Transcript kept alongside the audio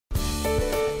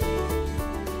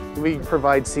We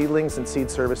provide seedlings and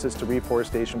seed services to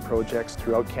reforestation projects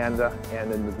throughout Canada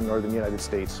and in the northern United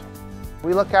States.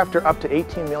 We look after up to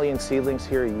 18 million seedlings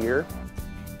here a year.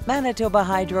 Manitoba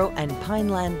Hydro and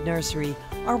Pineland Nursery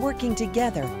are working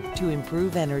together to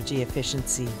improve energy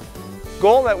efficiency. The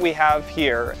goal that we have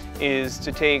here is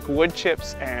to take wood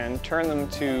chips and turn them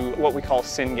to what we call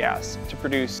syngas to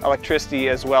produce electricity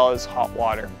as well as hot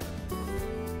water.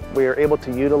 We are able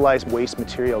to utilize waste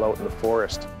material out in the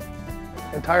forest.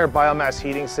 The entire biomass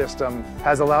heating system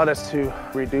has allowed us to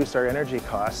reduce our energy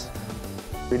costs,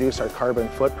 reduce our carbon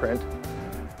footprint,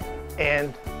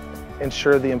 and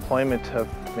ensure the employment of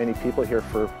many people here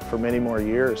for many more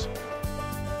years.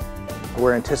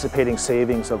 We're anticipating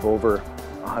savings of over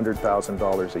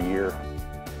 $100,000 a year.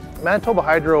 Manitoba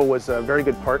Hydro was a very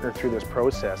good partner through this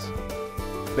process.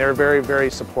 They're very, very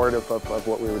supportive of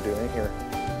what we were doing here.